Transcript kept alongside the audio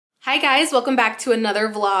Hi guys, welcome back to another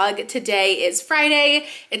vlog. Today is Friday.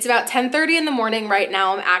 It's about 10:30 in the morning right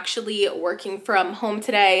now. I'm actually working from home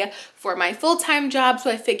today for my full-time job, so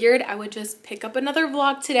I figured I would just pick up another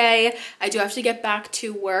vlog today. I do have to get back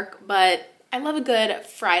to work, but I love a good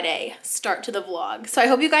Friday start to the vlog. So I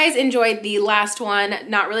hope you guys enjoyed the last one.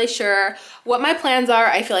 Not really sure what my plans are.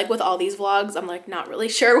 I feel like with all these vlogs, I'm like not really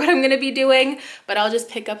sure what I'm gonna be doing, but I'll just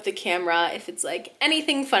pick up the camera if it's like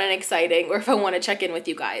anything fun and exciting, or if I wanna check in with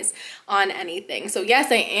you guys on anything. So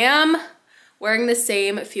yes, I am wearing the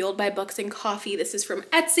same Fueled by Books and Coffee. This is from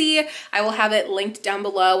Etsy. I will have it linked down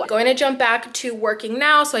below. I'm going to jump back to working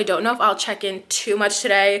now, so I don't know if I'll check in too much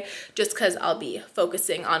today, just because I'll be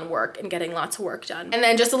focusing on work and getting lots of work done. And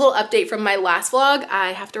then just a little update from my last vlog.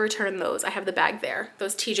 I have to return those. I have the bag there.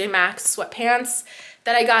 Those TJ Maxx sweatpants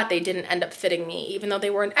that I got, they didn't end up fitting me. Even though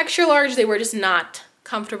they were an extra large, they were just not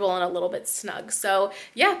comfortable and a little bit snug. So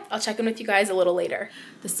yeah, I'll check in with you guys a little later.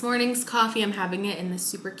 This morning's coffee, I'm having it in this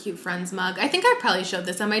super cute Friends mug. I think I probably showed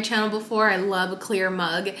this on my channel before. I love a clear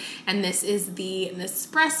mug, and this is the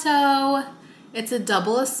Nespresso. It's a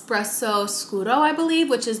double espresso scuro, I believe,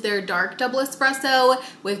 which is their dark double espresso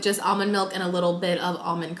with just almond milk and a little bit of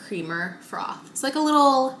almond creamer froth. It's like a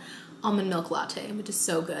little almond milk latte, which is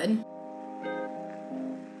so good.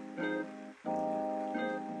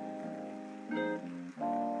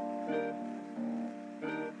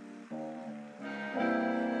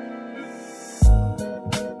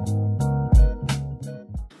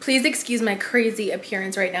 Please excuse my crazy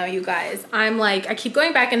appearance right now, you guys. I'm like, I keep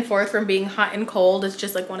going back and forth from being hot and cold. It's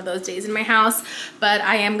just like one of those days in my house, but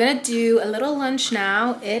I am gonna do a little lunch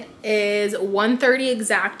now. It is 1:30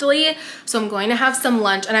 exactly, so I'm going to have some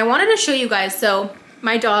lunch, and I wanted to show you guys. So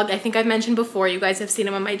my dog, I think I've mentioned before, you guys have seen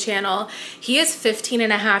him on my channel. He is 15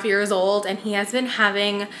 and a half years old, and he has been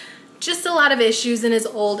having just a lot of issues in his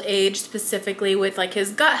old age, specifically with like his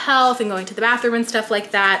gut health and going to the bathroom and stuff like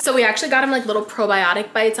that. So we actually got him like little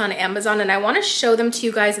probiotic bites on Amazon, and I want to show them to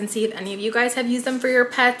you guys and see if any of you guys have used them for your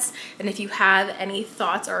pets and if you have any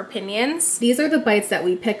thoughts or opinions. These are the bites that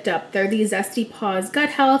we picked up. They're the Zesty Paws Gut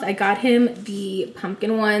Health. I got him the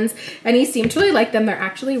pumpkin ones, and he seemed to really like them. They're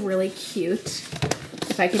actually really cute.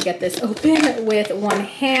 If I could get this open with one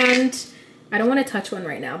hand. I don't want to touch one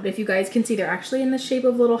right now, but if you guys can see, they're actually in the shape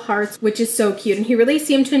of little hearts, which is so cute. And he really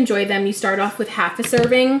seemed to enjoy them. You start off with half a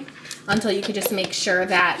serving until you can just make sure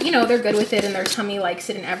that, you know, they're good with it and their tummy likes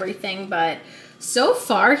it and everything. But so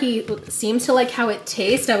far, he seems to like how it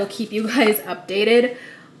tastes. I will keep you guys updated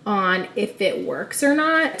on if it works or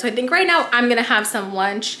not. So I think right now I'm gonna have some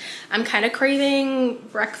lunch. I'm kind of craving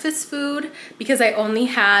breakfast food because I only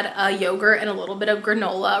had a yogurt and a little bit of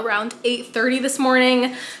granola around 8:30 this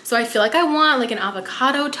morning. So I feel like I want like an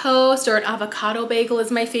avocado toast, or an avocado bagel is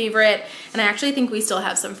my favorite. And I actually think we still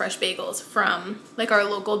have some fresh bagels from like our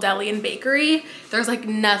local deli and bakery. There's like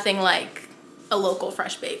nothing like a local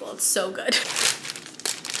fresh bagel. It's so good.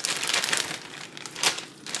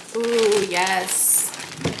 Ooh, yes.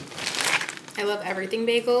 I love everything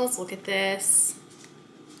bagels. Look at this.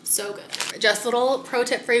 So good. Just a little pro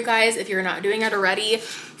tip for you guys, if you're not doing it already,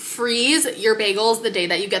 freeze your bagels the day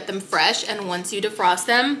that you get them fresh, and once you defrost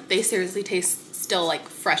them, they seriously taste still like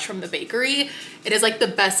fresh from the bakery. It is like the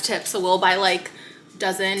best tip. So we'll buy like a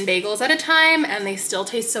dozen bagels at a time, and they still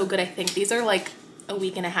taste so good. I think these are like a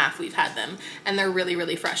week and a half we've had them, and they're really,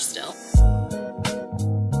 really fresh still.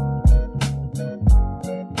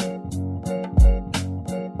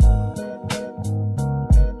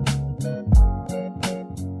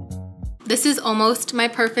 This is almost my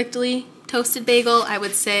perfectly toasted bagel. I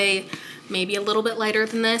would say maybe a little bit lighter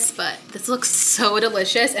than this, but this looks so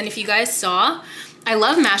delicious. And if you guys saw, I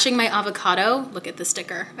love mashing my avocado. Look at the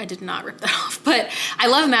sticker. I did not rip that off, but I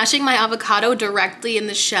love mashing my avocado directly in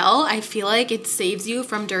the shell. I feel like it saves you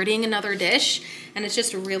from dirtying another dish, and it's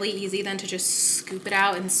just really easy then to just scoop it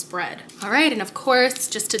out and spread. All right, and of course,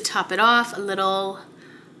 just to top it off, a little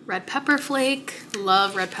red pepper flake.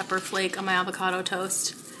 Love red pepper flake on my avocado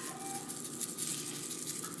toast.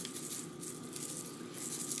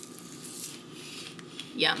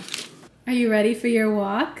 Yum. Are you ready for your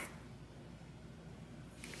walk?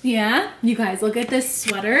 Yeah? You guys, look at this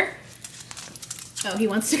sweater. Oh, he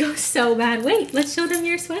wants to go so bad. Wait, let's show them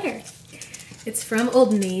your sweater. It's from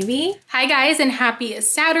Old Navy. Hi guys, and happy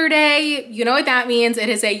Saturday. You know what that means. It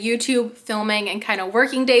is a YouTube filming and kind of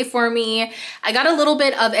working day for me. I got a little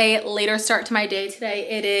bit of a later start to my day today.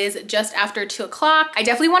 It is just after 2 o'clock. I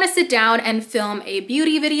definitely want to sit down and film a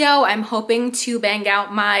beauty video. I'm hoping to bang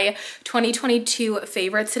out my 2022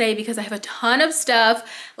 favorites today because I have a ton of stuff,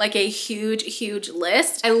 like a huge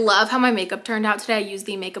list. I love how my makeup turned out today. I used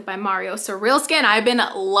the Makeup by Mario Surreal Skin. I've been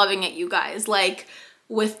loving it, you guys. Like,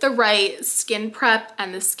 with the right skin prep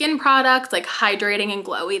and the skin products, like hydrating and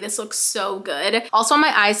glowy. This looks so good. Also on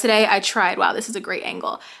my eyes today, I tried, wow, this is a great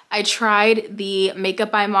angle. I tried the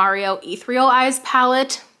Makeup by Mario Ethereal Eyes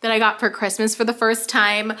palette that I got for Christmas for the first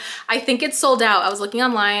time. I think it's sold out. I was looking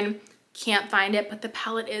online, can't find it, but the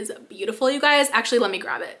palette is beautiful, you guys. Actually, let me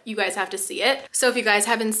grab it. You guys have to see it. So if you guys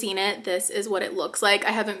haven't seen it, this is what it looks like.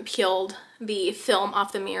 I haven't peeled the film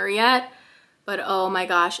off the mirror yet, but oh my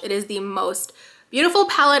gosh, it is the most beautiful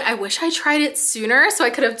palette. I wish I tried it sooner so I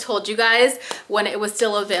could have told you guys when it was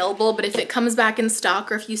still available, but if it comes back in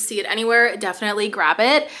stock or if you see it anywhere, definitely grab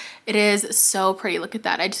it. It is so pretty. Look at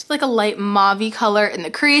that. I just like a light mauve color in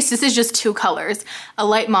the crease. This is just two colors, a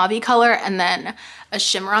light mauve color and then a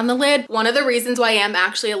shimmer on the lid. One of the reasons why I am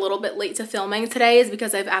actually a little bit late to filming today is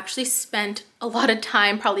because I've actually spent a lot of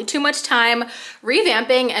time, probably too much time,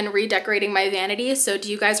 revamping and redecorating my vanity. So do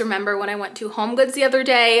you guys remember when I went to HOMEGOODS the other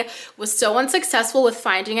day, was so unsuccessful with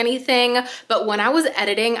finding anything, but when I was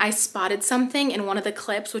editing, I spotted something in one of the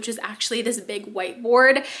clips, which is actually this big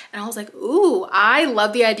whiteboard. And I was like, ooh, I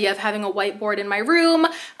love the idea of having a whiteboard in my room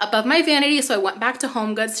above my vanity. So I went back to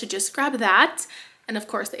HOMEGOODS to just grab that. And of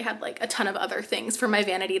course they had like a ton of other things for my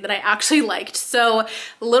vanity that I actually liked. So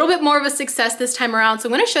a little bit more of a success this time around. So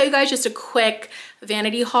I'm gonna show you guys just a quick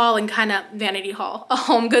vanity haul and kind of a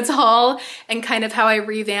HOMEGOODS haul and kind of how I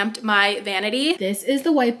revamped my vanity. This is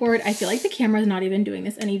the whiteboard. I feel like the camera is not even doing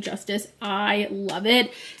this any justice. I love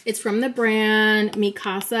it. It's from the brand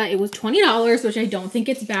Mikasa. It was $20, which I don't think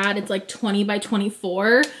it's bad. It's like 20 by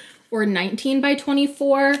 24 or 19 by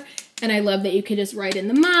 24. And I love that you could just write in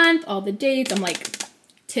the month, all the dates. I'm like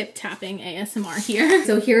tip tapping ASMR here.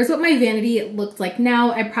 So here's what my vanity looks like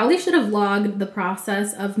now. I probably should have vlogged the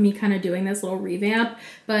process of me kind of doing this little revamp,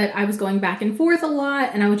 but I was going back and forth a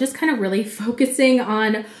lot and I was just kind of really focusing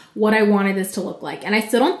on what I wanted this to look like. And I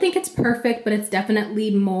still don't think it's perfect, but it's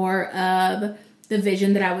definitely more of the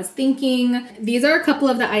vision that I was thinking. These are a couple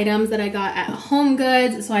of the items that I got at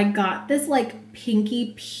HOMEGOODS. So I got this like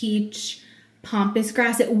pinky peach pampas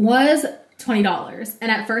grass. It was $20.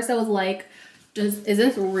 And at first I was like, is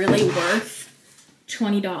this really worth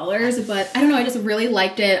 $20? But I don't know, I just really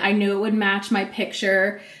liked it. I knew it would match my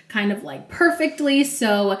picture kind of like perfectly.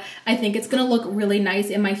 So I think it's gonna look really nice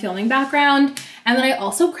in my filming background. And then I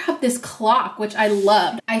also grabbed this clock, which I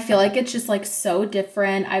loved. I feel like it's just like so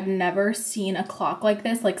different. I've never seen a clock like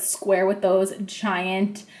this, like square with those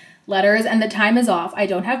giant letters, and the time is off. I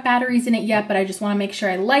don't have batteries in it yet, but I just want to make sure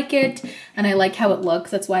I like it and I like how it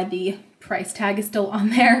looks. That's why the price tag is still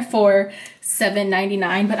on there for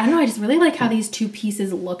 $7.99. But I don't know, I just really like how these two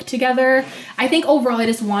pieces look together. I think overall I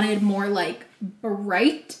just wanted more like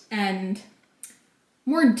bright and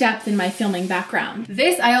more depth in my filming background.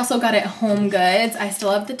 This I also got at HOMEGOODS. I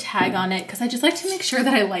still have the tag on it because I just like to make sure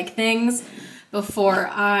that I like things before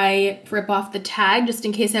I rip off the tag, just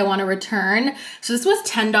in case I want to return. So this was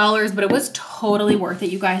 $10, but it was totally worth it,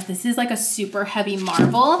 you guys. This is like a super heavy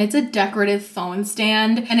marble. It's a decorative phone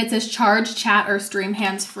stand and it says charge, chat, or stream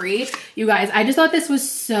hands-free. You guys, I just thought this was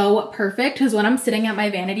so perfect because when I'm sitting at my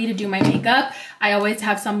vanity to do my makeup, I always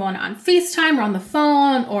have someone on FaceTime or on the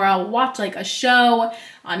phone, or I'll watch like a show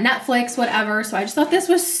on Netflix, whatever. So I just thought this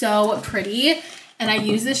was so pretty. And I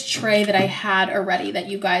use this tray that I had already that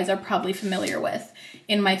you guys are probably familiar with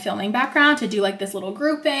in my filming background to do like this little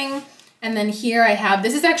grouping. And then here I have,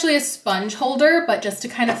 this is actually a sponge holder, but just to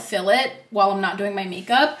kind of fill it while I'm not doing my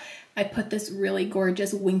makeup, I put this really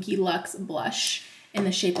gorgeous Winky Lux blush in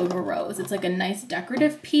the shape of a rose. It's like a nice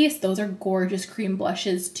decorative piece. Those are gorgeous cream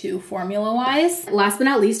blushes too, formula-wise. Last but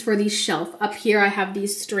not least, for the shelf up here, I have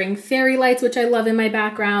these string fairy lights, which I love in my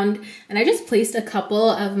background. And I just placed a couple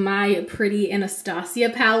of my pretty Anastasia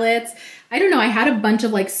palettes. I don't know, I had a bunch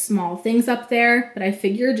of like small things up there, but I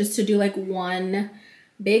figured just to do like one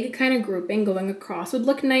big kind of grouping going across would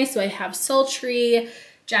look nice. So I have Sultry,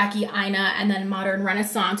 Jackie Aina, and then Modern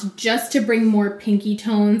Renaissance, just to bring more pinky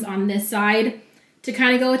tones on this side to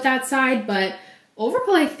kind of go with that side. But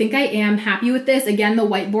overall, I think I am happy with this. Again, the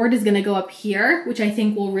whiteboard is gonna go up here, which I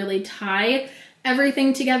think will really tie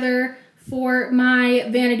everything together for my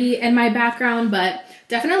vanity and my background. But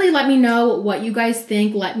definitely let me know what you guys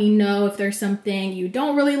think. Let me know if there's something you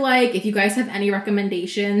don't really like, if you guys have any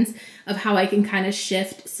recommendations of how I can kind of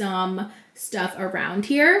shift some stuff around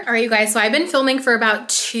here. All right, you guys, so I've been filming for about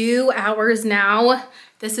 2 hours now.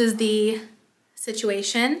 This is the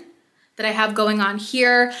situation. that I have going on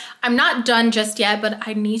here. I'm not done just yet, but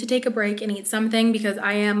I need to take a break and eat something because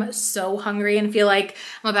I am so hungry and feel like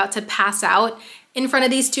I'm about to pass out in front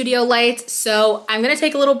of these studio lights. So I'm gonna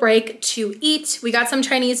take a little break to eat. We got some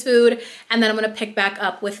Chinese food, and then I'm gonna pick back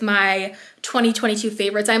up with my 2022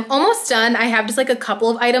 favorites. I'm almost done. I have just like a couple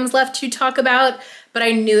of items left to talk about, but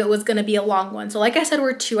I knew it was gonna be a long one. So like I said,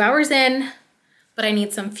 we're 2 hours in, but I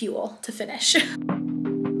need some fuel to finish.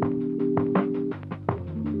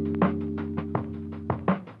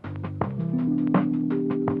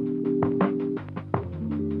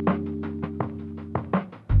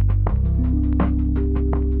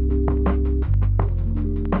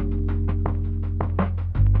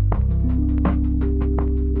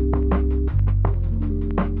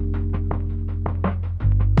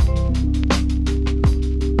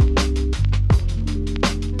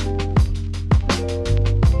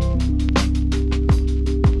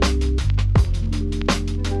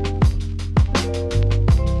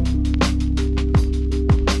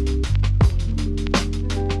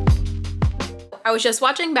 I was just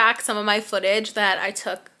watching back some of my footage that I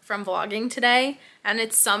took from vlogging today, and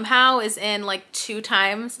it somehow is in like 2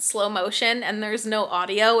 times slow motion, and there's no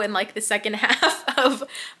audio in like the second half of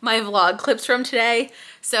my vlog clips from today.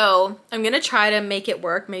 So I'm gonna try to make it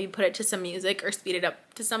work, maybe put it to some music or speed it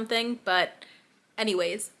up to something. But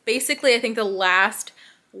anyways, basically I think the last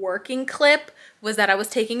working clip was that I was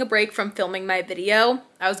taking a break from filming my video.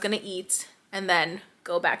 I was gonna eat and then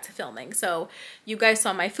go back to filming. So you guys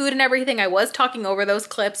saw my food and everything. I was talking over those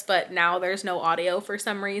clips, but now there's no audio for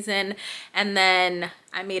some reason. And then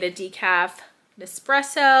I made a decaf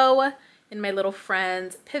espresso in my little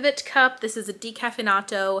friend's pivot cup. This is a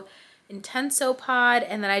decaffeinato intenso pod.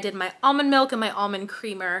 And then I did my almond milk and my almond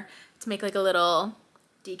creamer to make like a little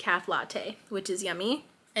decaf latte, which is yummy.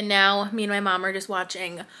 And now me and my mom are just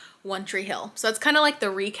watching One Tree Hill. So that's kind of like the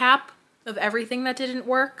recap of everything that didn't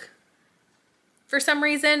work. For some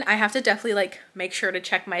reason, I have to definitely like make sure to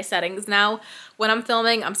check my settings now when I'm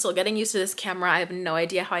filming. I'm still getting used to this camera. I have no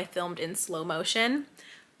idea how I filmed in slow motion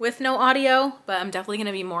with no audio, but I'm definitely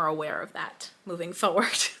gonna be more aware of that moving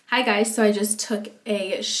forward. Hi guys, so I just took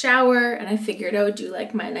a shower and I figured I would do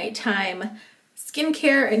like my nighttime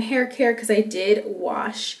skincare and hair care because I did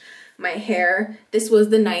wash my hair. This was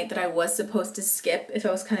the night that I was supposed to skip if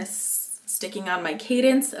I was kind of sticking on my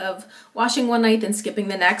cadence of washing one night then skipping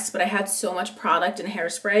the next, but I had so much product and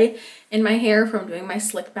hairspray in my hair from doing my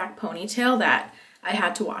slick back ponytail that I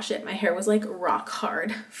had to wash it. My hair was like rock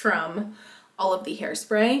hard from all of the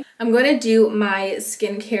hairspray. I'm going to do my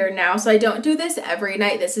skincare now. So I don't do this every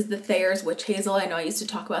night. This is the Thayer's Witch Hazel. I know I used to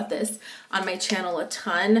talk about this on my channel a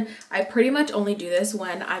ton. I pretty much only do this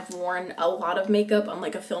when I've worn a lot of makeup on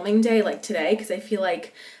like a filming day like today, because I feel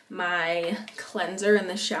like my cleanser in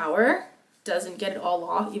the shower doesn't get it all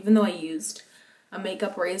off, even though I used a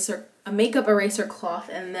makeup eraser cloth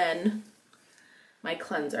and then my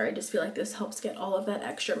cleanser. I just feel like this helps get all of that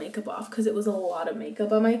extra makeup off because it was a lot of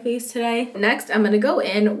makeup on my face today. Next, I'm gonna go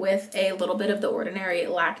in with a little bit of the Ordinary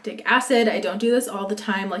lactic acid. I don't do this all the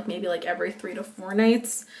time, like maybe like every 3 to 4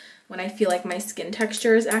 nights when I feel like my skin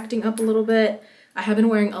texture is acting up a little bit. I have been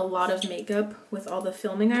wearing a lot of makeup with all the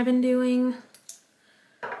filming I've been doing,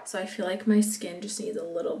 so I feel like my skin just needs a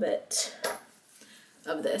little bit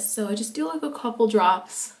of this. So I just do like a couple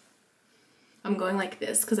drops. I'm going like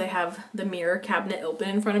this because I have the mirror cabinet open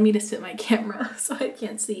in front of me to sit my camera, so I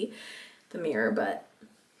can't see the mirror, but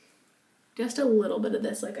just a little bit of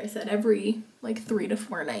this, like I said, every like 3 to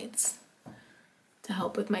 4 nights to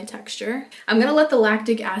help with my texture. I'm gonna let the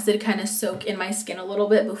lactic acid kind of soak in my skin a little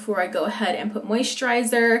bit before I go ahead and put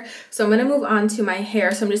moisturizer. So I'm gonna move on to my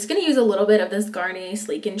hair. So I'm just gonna use a little bit of this Garnier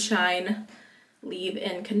Sleek and Shine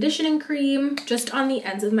leave-in conditioning cream just on the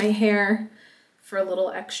ends of my hair for a little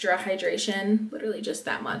extra hydration. Literally just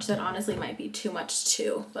that much. That honestly might be too much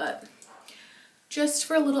too, but just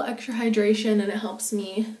for a little extra hydration, and it helps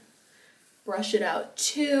me brush it out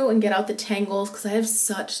too and get out the tangles because I have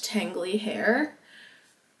such tangly hair.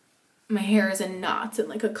 My hair is in knots in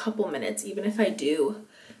like a couple minutes, even if I do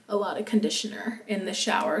a lot of conditioner in the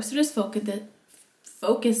shower. So just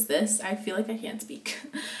focus this, I feel like I can't speak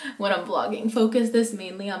when I'm vlogging. Focus this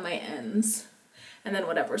mainly on my ends, and then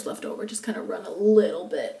whatever's left over, just kind of run a little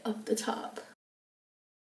bit up the top.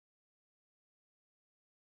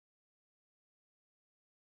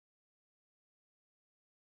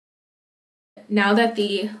 Now that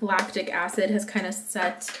the lactic acid has kind of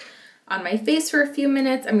set on my face for a few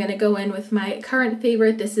minutes, I'm gonna go in with my current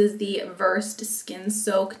favorite. This is the Versed Skin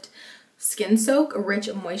Soak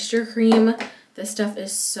Rich Moisture Cream. This stuff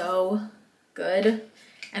is so good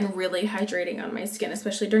and really hydrating on my skin,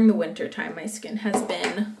 especially during the winter time. My skin has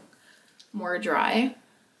been more dry.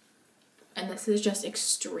 And this is just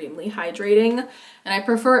extremely hydrating. And I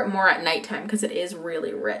prefer it more at nighttime because it is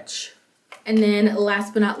really rich. And then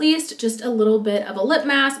last but not least, just a little bit of a lip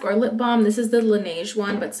mask or lip balm. This is the Laneige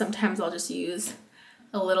one, but sometimes I'll just use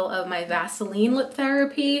a little of my Vaseline Lip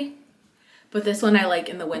Therapy. But this one I like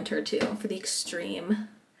in the winter too for the extreme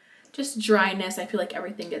just dryness. I feel like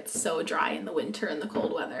everything gets so dry in the winter and the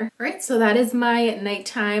cold weather. All right, so that is my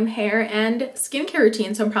nighttime hair and skincare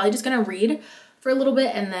routine. So I'm probably just gonna read for a little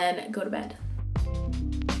bit and then go to bed.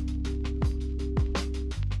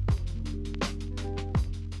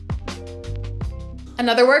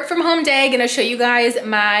 Another work from home day. Gonna show you guys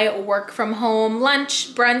my work from home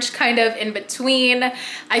lunch, brunch, kind of in between.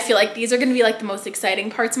 I feel like these are gonna be like the most exciting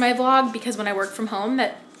parts of my vlog because when I work from home,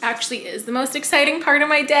 that actually is the most exciting part of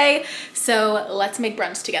my day. So let's make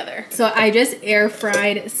brunch together. So I just air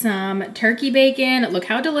fried some turkey bacon. Look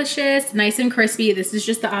how delicious, nice and crispy. This is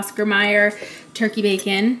just the Oscar Mayer turkey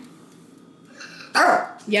bacon.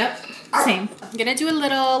 Yep, same. I'm gonna do a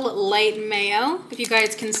little light mayo. If you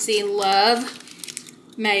guys can see, love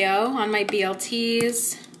mayo on my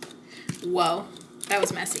BLTs. Whoa, that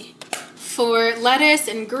was messy. For lettuce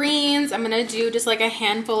and greens, I'm gonna do just like a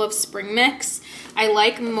handful of spring mix. I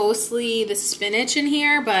like mostly the spinach in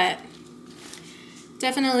here, but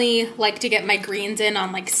definitely like to get my greens in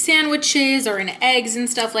on like sandwiches or in eggs and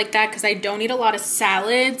stuff like that because I don't eat a lot of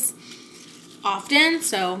salads often.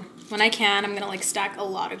 So when I can, I'm gonna like stack a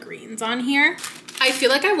lot of greens on here. I feel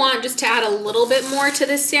like I want just to add a little bit more to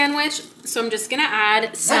this sandwich. So I'm just gonna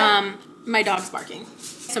add some, my dog's barking.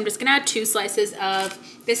 So I'm just gonna add 2 slices of,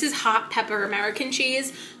 this is hot pepper American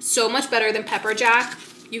cheese. So much better than pepper jack.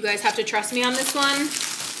 You guys have to trust me on this one.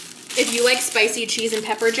 If you like spicy cheese and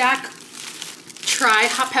pepper jack, try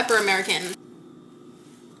hot pepper American.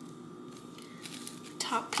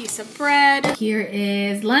 Top piece of bread. Here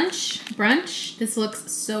is lunch, brunch. This looks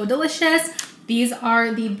so delicious. These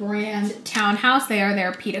are the brand Townhouse. They are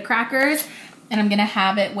their pita crackers. And I'm gonna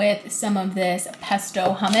have it with some of this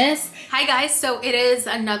pesto hummus. Hi guys, so it is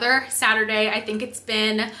another Saturday. I think it's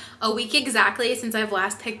been a week exactly since I've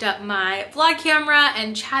last picked up my vlog camera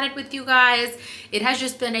and chatted with you guys. It has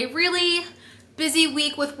just been a really busy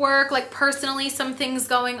week with work, like personally some things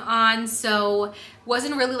going on, so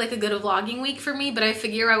wasn't really like a good vlogging week for me, but I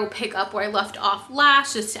figure I will pick up where I left off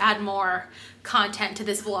last just to add more content to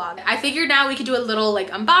this vlog. I figured now we could do a little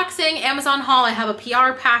like unboxing, Amazon haul. I have a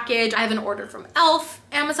PR package. I have an order from Elf.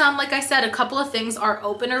 Amazon, like I said, a couple of things are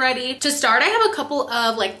open already. To start, I have a couple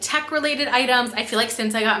of like tech related items. I feel like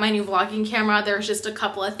since I got my new vlogging camera, there's just a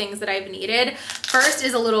couple of things that I've needed. First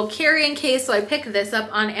is a little carrying case. So I picked this up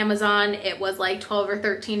on Amazon. It was like $12 or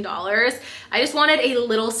 $13. I just wanted a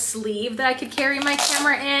little sleeve that I could carry my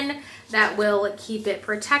camera in that will keep it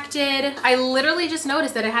protected. I literally just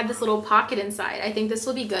noticed that it had this little pocket inside. I think this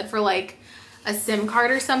will be good for like a SIM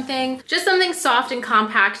card or something. Just something soft and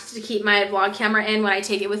compact to keep my vlog camera in when I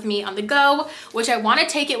take it with me on the go, which I want to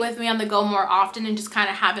take it with me on the go more often and just kind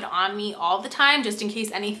of have it on me all the time, just in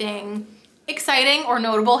case anything exciting or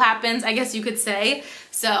notable happens, I guess you could say.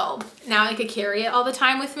 So now I could carry it all the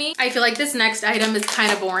time with me. I feel like this next item is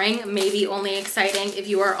kind of boring, maybe only exciting if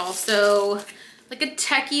you are also like a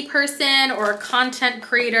techie person or a content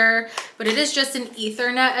creator, but it is just an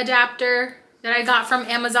Ethernet adapter that I got from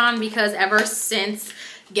Amazon because ever since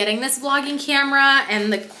getting this vlogging camera,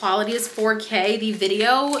 and the quality is 4K, the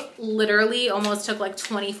video literally almost took like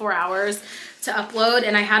 24 hours to upload,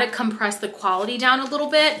 and I had to compress the quality down a little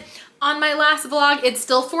bit. On my last vlog, it's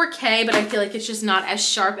still 4K, but I feel like it's just not as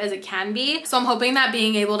sharp as it can be. So I'm hoping that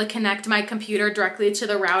being able to connect my computer directly to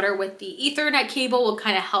the router with the Ethernet cable will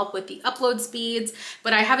kind of help with the upload speeds.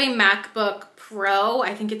 But I have a MacBook Pro.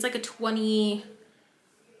 I think it's like a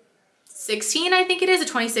 2016, I think it is, a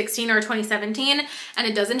 2016 or a 2017, and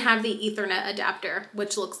it doesn't have the Ethernet adapter,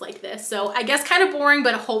 which looks like this. So I guess kind of boring,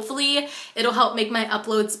 but hopefully it'll help make my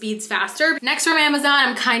upload speeds faster. Next from Amazon,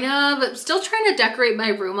 I'm kind of still trying to decorate my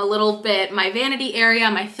room a little bit, my vanity area,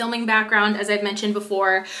 my filming background, as I've mentioned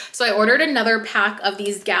before. So I ordered another pack of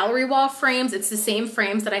these gallery wall frames. It's the same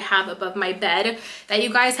frames that I have above my bed that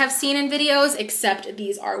you guys have seen in videos, except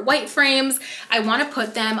these are white frames. I want to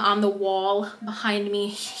put them on the wall behind me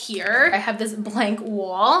here. I have this blank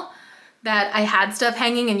wall that I had stuff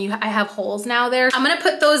hanging, and I have holes now there. I'm gonna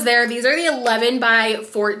put those there. These are the 11 by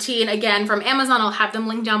 14, again, from Amazon. I'll have them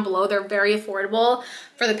linked down below. They're very affordable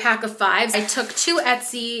for the pack of 5. I took to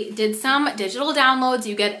Etsy, did some digital downloads.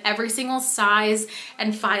 You get every single size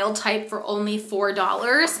and file type for only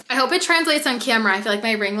 $4. I hope it translates on camera. I feel like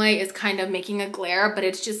my ring light is kind of making a glare, but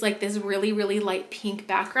it's just like this really, really light pink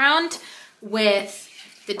background with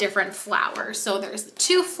the different flowers. So there's the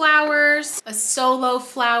 2 flowers, a solo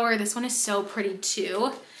flower. This one is so pretty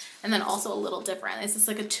too. And then also a little different. This is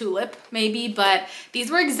like a tulip maybe, but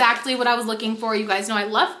these were exactly what I was looking for. You guys know I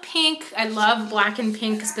love pink. I love black and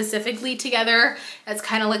pink specifically together. That's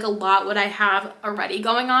kind of like a lot what I have already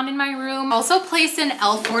going on in my room. Also placed an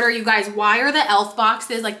e.l.f. order. You guys, why are the e.l.f.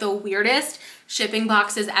 boxes like the weirdest shipping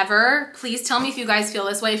boxes ever? Please tell me if you guys feel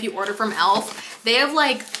this way if you order from e.l.f. They have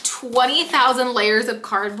like 20,000 layers of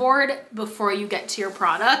cardboard before you get to your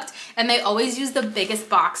product. And they always use the biggest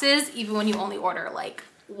boxes, even when you only order like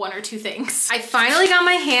 1 or 2 things. I finally got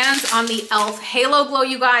my hands on the e.l.f. Halo Glow,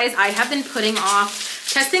 you guys. I have been putting off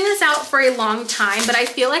testing this out for a long time, but I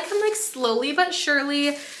feel like I'm like slowly but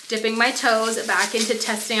surely dipping my toes back into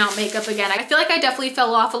testing out makeup again. I feel like I definitely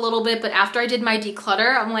fell off a little bit, but after I did my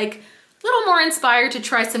declutter, I'm like a little more inspired to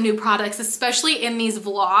try some new products, especially in these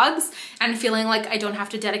vlogs, and feeling like I don't have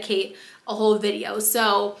to dedicate a whole video.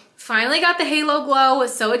 So finally got the Halo Glow.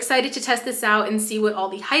 Was so excited to test this out and see what all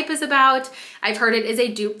the hype is about. I've heard it is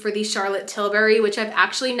a dupe for the Charlotte Tilbury, which I've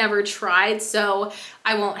actually never tried, so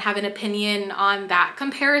I won't have an opinion on that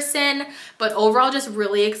comparison, but overall just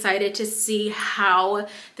really excited to see how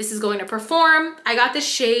this is going to perform. I got the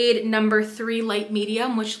shade number 3 light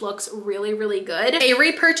medium, which looks really, really good. A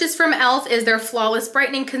repurchase from e.l.f. is their Flawless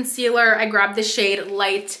Brightening Concealer. I grabbed the shade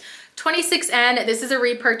light 26N. This is a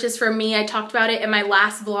repurchase from me. I talked about it in my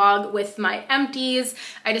last vlog with my empties.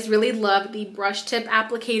 I just really love the brush tip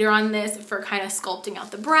applicator on this for kind of sculpting out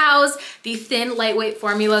the brows. The thin, lightweight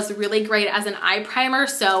formula is really great as an eye primer.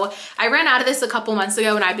 So I ran out of this a couple months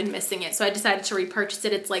ago and I've been missing it. So I decided to repurchase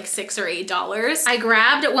it. It's like $6 or $8. I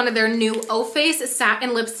grabbed one of their new O-Face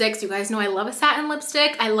satin lipsticks. You guys know I love a satin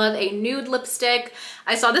lipstick. I love a nude lipstick.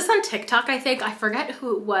 I saw this on TikTok, I think. I forget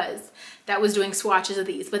who it was that was doing swatches of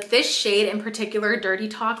these, but this shade in particular, Dirty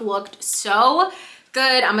Talk, looked so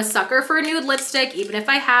good. I'm a sucker for a nude lipstick, even if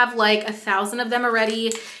I have like 1,000 of them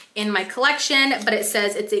already in my collection, but it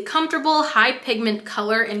says it's a comfortable high pigment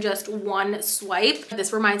color in just 1 swipe.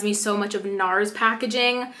 This reminds me so much of NARS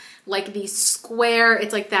packaging, like the square,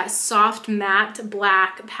 it's like that soft matte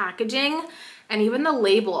black packaging, and even the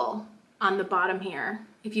label on the bottom here.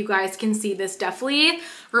 If you guys can see, this definitely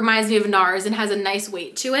reminds me of NARS and has a nice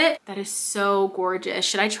weight to it. That is so gorgeous.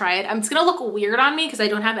 Should I try it? It's gonna look weird on me because I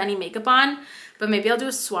don't have any makeup on, but maybe I'll do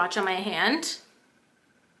a swatch on my hand.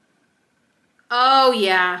 Oh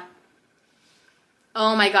yeah.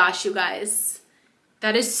 Oh my gosh, you guys.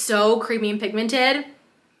 That is so creamy and pigmented.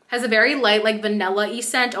 Has a very light, like vanilla-y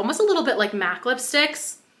scent, almost a little bit like MAC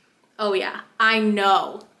lipsticks. Oh yeah, I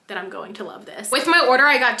know that I'm going to love this. With my order,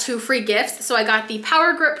 I got 2 free gifts. So I got the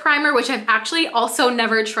Power Grip Primer, which I've actually also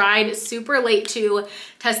never tried. Super late to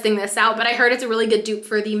testing this out, but I heard it's a really good dupe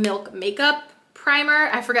for the Milk Makeup Primer.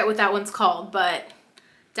 I forget what that one's called, but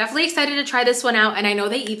definitely excited to try this one out. And I know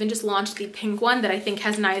they even just launched the pink one that I think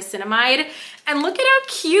has niacinamide. And look at how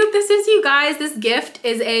cute this is, you guys. This gift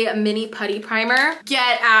is a mini putty primer.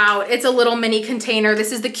 Get out. It's a little mini container.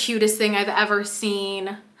 This is the cutest thing I've ever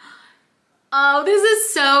seen. Oh, this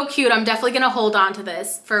is so cute. I'm definitely gonna hold on to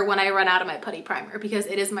this for when I run out of my putty primer because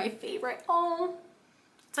it is my favorite. Oh,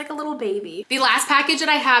 it's like a little baby. The last package that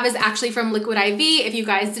I have is actually from Liquid IV. If you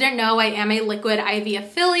guys didn't know, I am a Liquid IV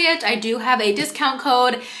affiliate. I do have a discount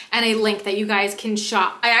code and a link that you guys can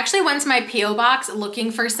shop. I actually went to my P.O. box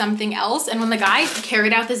looking for something else, and when the guy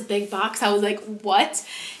carried out this big box, I was like, what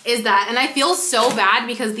is that? And I feel so bad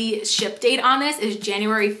because the ship date on this is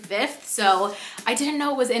January 5th, so I didn't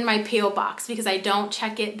know it was in my P.O. box because I don't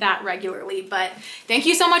check it that regularly. But thank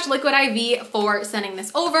you so much, Liquid IV, for sending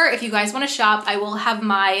this over. If you guys want to shop, I will have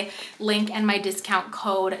my link and my discount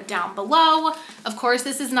code down below. Of course,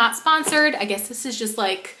 this is not sponsored. I guess this is just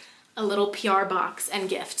like a little PR box and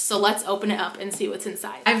gift. So let's open it up and see what's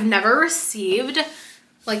inside. I've never received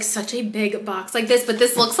like such a big box like this, but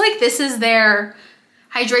this looks like this is their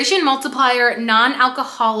Hydration Multiplier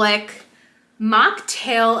Non-Alcoholic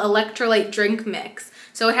Mocktail Electrolyte Drink Mix.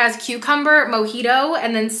 So it has cucumber mojito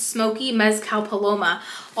and then smoky mezcal paloma.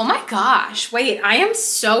 Oh my gosh, wait, I am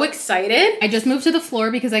so excited. I just moved to the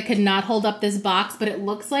floor because I could not hold up this box, but it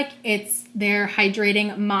looks like it's their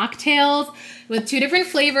hydrating mocktails with 2 different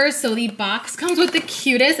flavors. So the box comes with the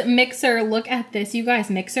cutest mixer. Look at this, you guys.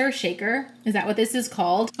 Mixer, shaker. Is that what this is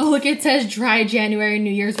called? Oh, look, it says dry January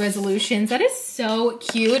New Year's resolutions. That is so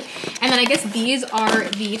cute. And then I guess these are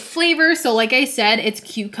the flavors. So like I said, it's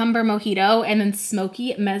cucumber mojito and then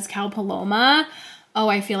smoky mezcal paloma. Oh,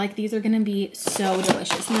 I feel like these are gonna be so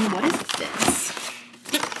delicious. And then what is this?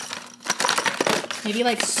 Maybe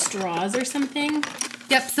like straws or something?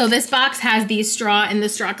 Yep, so this box has the straw and the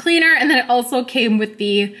straw cleaner, and then it also came with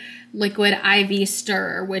the liquid IV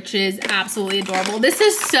stirrer, which is absolutely adorable. This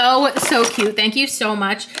is so cute. Thank you so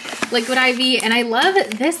much, Liquid IV. And I love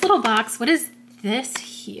this little box. What is this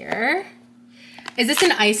here? Is this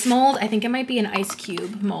an ice mold? I think it might be an ice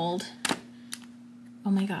cube mold.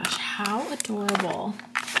 Oh my gosh, how adorable.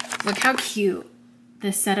 Look how cute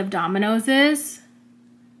this set of dominoes is.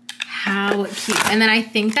 How cute. And then I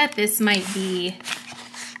think that this might be,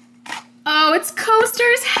 oh, it's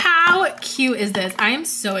coasters. How cute is this? I am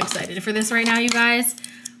so excited for this right now, you guys.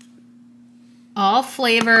 All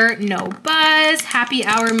flavor, no buzz. Happy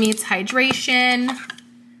hour meets hydration.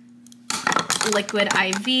 Liquid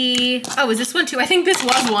IV. Oh, is this one too? I think this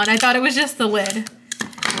was one. I thought it was just the lid.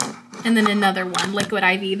 And then another one, Liquid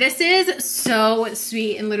IV. This is so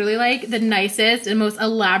sweet and literally like the nicest and most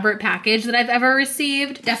elaborate package that I've ever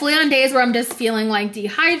received. Definitely on days where I'm just feeling like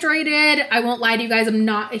dehydrated. I won't lie to you guys, I'm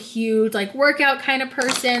not a huge like workout kind of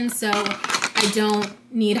person, so I don't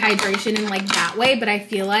need hydration in like that way, but I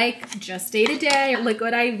feel like just day to day,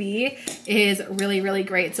 Liquid IV is really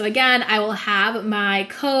great. So again, I will have my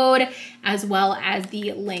code as well as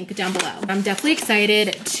the link down below. I'm definitely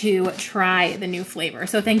excited to try the new flavor.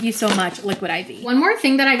 So thank you so much, Liquid IV. One more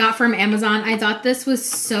thing that I got from Amazon, I thought this was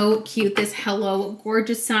so cute, this Hello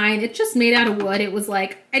Gorgeous sign. It's just made out of wood. It was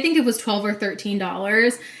like, I think it was $12 or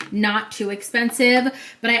 $13, not too expensive,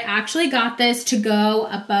 but I actually got this to go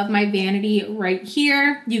above my vanity right here.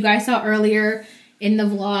 You guys saw earlier in the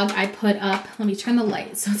vlog, I put up, let me turn the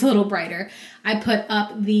light so it's a little brighter. I put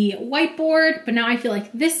up the whiteboard, but now I feel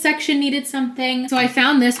like this section needed something. So I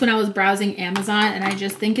found this when I was browsing Amazon, and I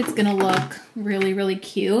just think it's gonna look really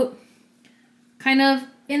cute. Kind of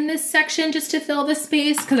in this section just to fill the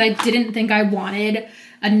space, because I didn't think I wanted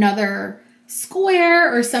another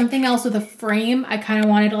square or something else with a frame. I kind of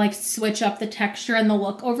wanted to like switch up the texture and the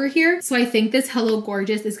look over here. So I think this Hello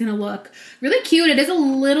Gorgeous is gonna look really cute. It is a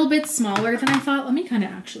little bit smaller than I thought. Let me kind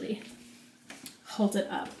of actually hold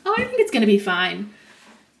it up. Oh, I think it's gonna be fine.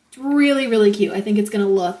 It's really cute. I think it's gonna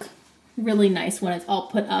look really nice when it's all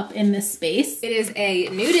put up in this space. It is a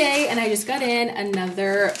new day and I just got in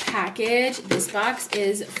another package. This box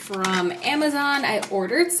is from Amazon. I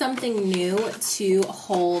ordered something new to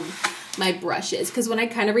hold my brushes, because when I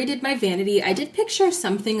kind of redid my vanity, I did picture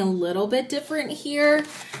something a little bit different here,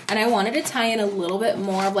 and I wanted to tie in a little bit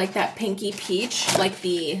more of like that pinky peach, like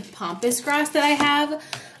the pampas grass that I have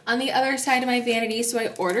on the other side of my vanity. So I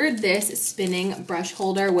ordered this spinning brush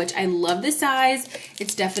holder, which I love the size.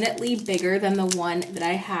 It's definitely bigger than the one that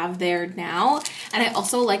I have there now. And I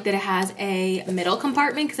also like that it has a middle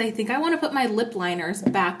compartment, because I think I want to put my lip liners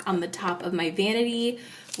back on the top of my vanity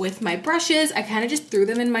with my brushes. I kind of just threw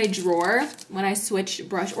them in my drawer when I switched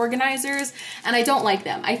brush organizers, and I don't like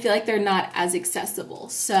them. I feel like they're not as accessible.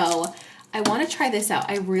 So I want to try this out.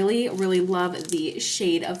 I really love the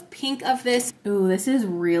shade of pink of this. Ooh, this is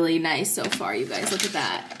really nice so far, you guys. Look at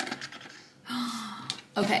that.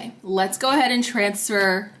 Okay, let's go ahead and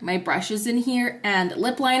transfer my brushes in here, and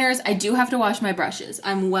lip liners. I do have to wash my brushes.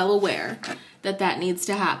 I'm well aware that that needs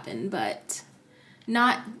to happen, but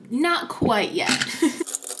not quite yet.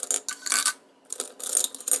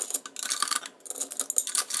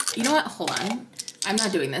 You know what? Hold on. I'm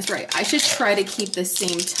not doing this right. I should try to keep the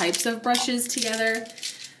same types of brushes together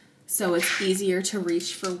so it's easier to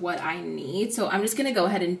reach for what I need. So I'm just gonna go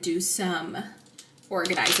ahead and do some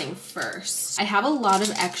organizing first. I have a lot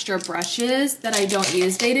of extra brushes that I don't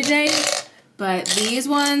use day to day, but these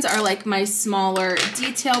ones are like my smaller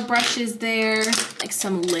detail brushes there, like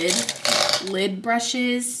some lid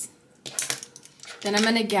brushes. Then I'm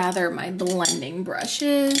gonna gather my blending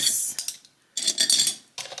brushes.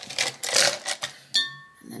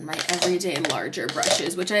 My everyday larger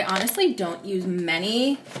brushes, which I honestly don't use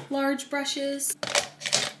many large brushes.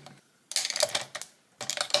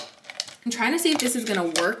 I'm trying to see if this is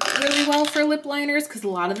gonna work really well for lip liners, because a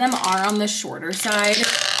lot of them are on the shorter side,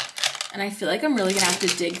 and I feel like I'm really gonna have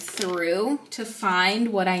to dig through to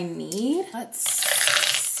find what I need. Let's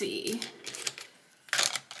see.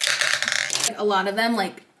 A lot of them,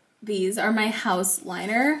 like these, are my House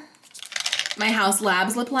liner. My House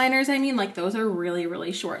Labs lip liners, I mean, like those are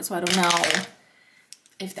really short, so I don't know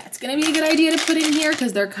if that's gonna be a good idea to put in here,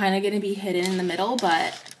 because they're kind of gonna be hidden in the middle,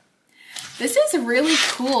 but this is really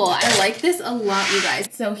cool. I like this a lot, you guys.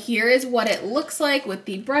 So here is what it looks like with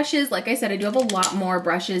the brushes. Like I said, I do have a lot more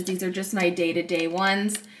brushes. These are just my day-to-day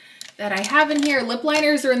ones that I have in here. Lip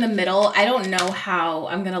liners are in the middle. I don't know how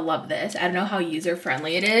I'm gonna love this. I don't know how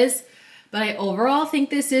user-friendly it is, but I overall think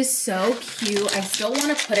this is so cute. I still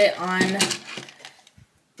want to put it on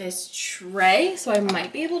this tray, so I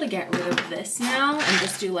might be able to get rid of this now and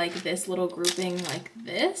just do like this little grouping like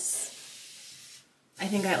this. I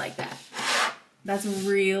think I like that. That's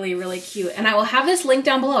really, really cute. And I will have this link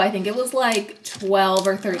down below. I think it was like $12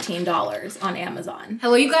 or $13 on Amazon.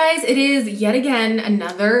 Hello, you guys. It is yet again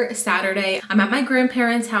another Saturday. I'm at my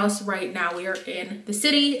grandparents' house right now. We are in the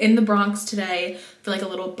city, in the Bronx today for like a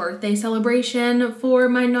little birthday celebration for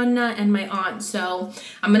my nonna and my aunt. So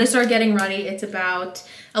I'm gonna start getting ready. It's about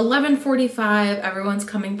 11:45. Everyone's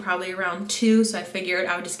coming probably around 2. So I figured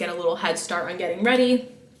I would just get a little head start on getting ready.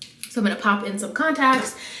 So I'm gonna pop in some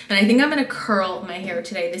contacts and I think I'm gonna curl my hair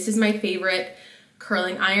today. This is my favorite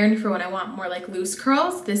curling iron for when I want more like loose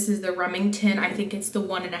curls. This is the Remington. I think it's the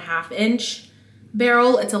 1.5 inch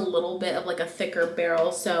barrel. It's a little bit of like a thicker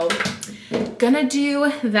barrel. So gonna do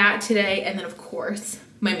that today. And then of course,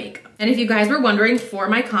 my makeup. And if you guys were wondering, for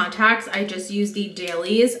my contacts, I just use the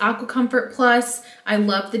Dailies Aqua Comfort Plus. I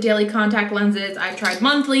love the daily contact lenses. I've tried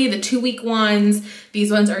monthly, the 2-week ones.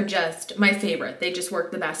 These ones are just my favorite. They just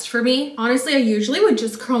work the best for me. Honestly, I usually would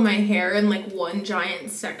just curl my hair in like one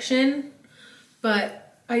giant section,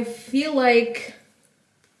 but I feel like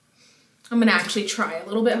I'm gonna actually try a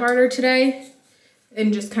little bit harder today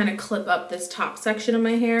and just kind of clip up this top section of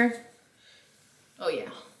my hair. Oh yeah.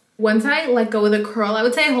 Once I let go of the curl, I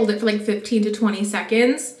would say I hold it for like 15 to 20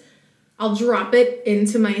 seconds. I'll drop it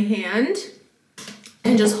into my hand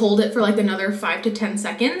and just hold it for like another 5 to 10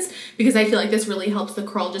 seconds because I feel like this really helps the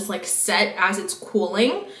curl just like set as it's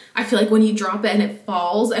cooling. I feel like when you drop it and it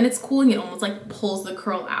falls and it's cooling, it almost like pulls the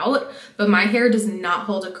curl out. But my hair does not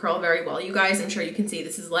hold a curl very well, you guys. I'm sure you can see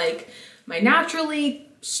this is like my naturally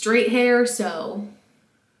straight hair, so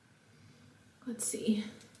let's see.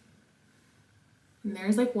 And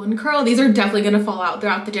there's like one curl. These are definitely gonna fall out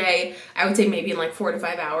throughout the day. I would say maybe in like 4 to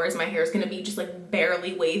 5 hours, my hair is gonna be just like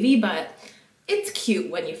barely wavy, but it's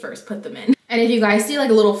cute when you first put them in. And if you guys see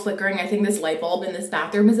like a little flickering, I think this light bulb in this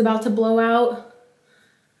bathroom is about to blow out.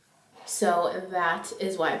 So that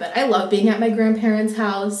is why, but I love being at my grandparents'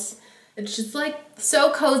 house. It's just like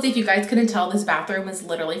so cozy. If you guys couldn't tell, this bathroom is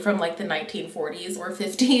literally from like the 1940s or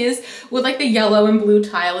 50s with like the yellow and blue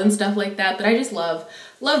tile and stuff like that. But I just love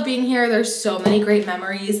being here. There's so many great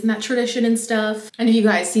memories in that tradition and stuff. And if you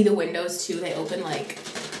guys see the windows too, they open like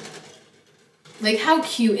how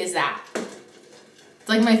cute is that? It's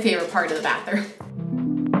like my favorite part of the bathroom.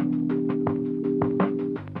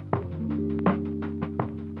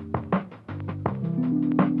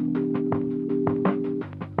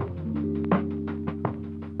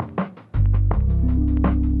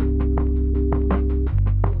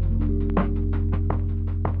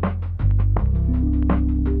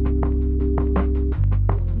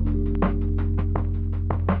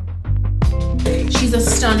 She's a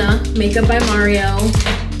stunner. Makeup by Mario.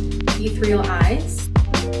 Ethereal eyes.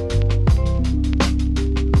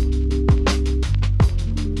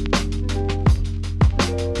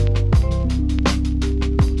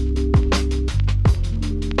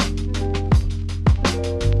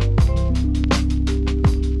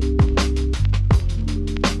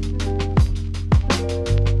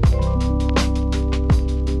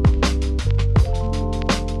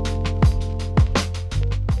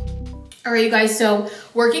 All right, you guys, so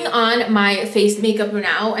working on my face makeup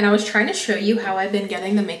now, and I was trying to show you how I've been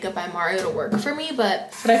getting the Makeup by Mario to work for me,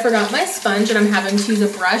 but I forgot my sponge and I'm having to use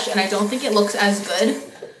a brush, and I don't think it looks as good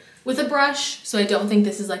with a brush, so I don't think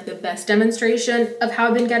this is like the best demonstration of how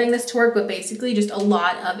I've been getting this to work, but basically just a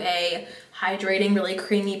lot of a hydrating, really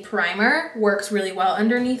creamy primer works really well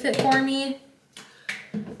underneath it for me.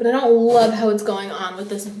 But I don't love how it's going on with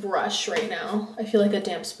this brush right now. I feel like a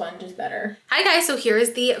damp sponge is better. Hi guys, so here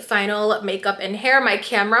is the final makeup and hair. My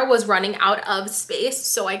camera was running out of space,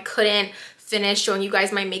 so I couldn't finish showing you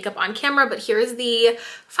guys my makeup on camera, but here's the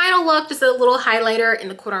final look. Just a little highlighter in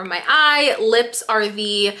the corner of my eye. Lips are the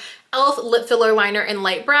e.l.f. lip filler liner in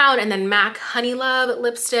light brown, and then MAC Honey Love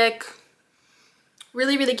lipstick.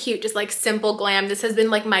 Really, really cute, just like simple glam. This has been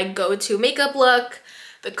like my go-to makeup look.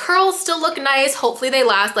 The curls still look nice. Hopefully they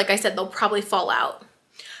last. Like I said, they'll probably fall out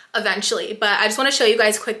eventually, but I just want to show you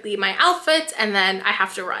guys quickly my outfits and then I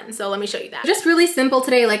have to run. So let me show you that. Just really simple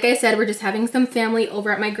today. Like I said, we're just having some family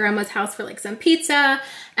over at my grandma's house for like some pizza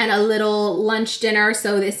and a little lunch dinner.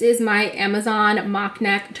 So this is my Amazon mock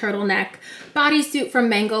neck turtleneck bodysuit from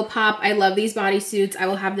Mango Pop. I love these bodysuits. I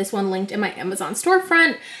will have this one linked in my Amazon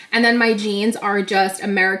storefront. And then my jeans are just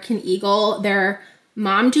American Eagle. They're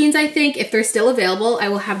mom jeans, I think. If they're still available, I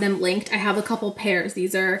will have them linked. I have a couple pairs.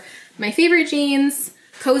 These are my favorite jeans.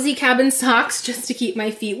 Cozy cabin socks just to keep my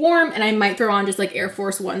feet warm, and I might throw on just like Air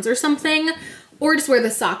Force Ones or something, or just wear the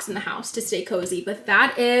socks in the house to stay cozy. But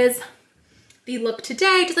that is the look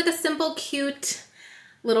today. Just like a simple, cute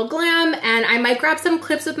little glam, and I might grab some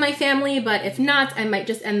clips with my family, but if not, I might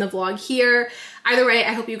just end the vlog here. Either way,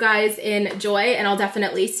 I hope you guys enjoy, and I'll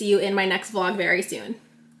definitely see you in my next vlog very soon.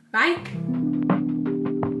 Bye.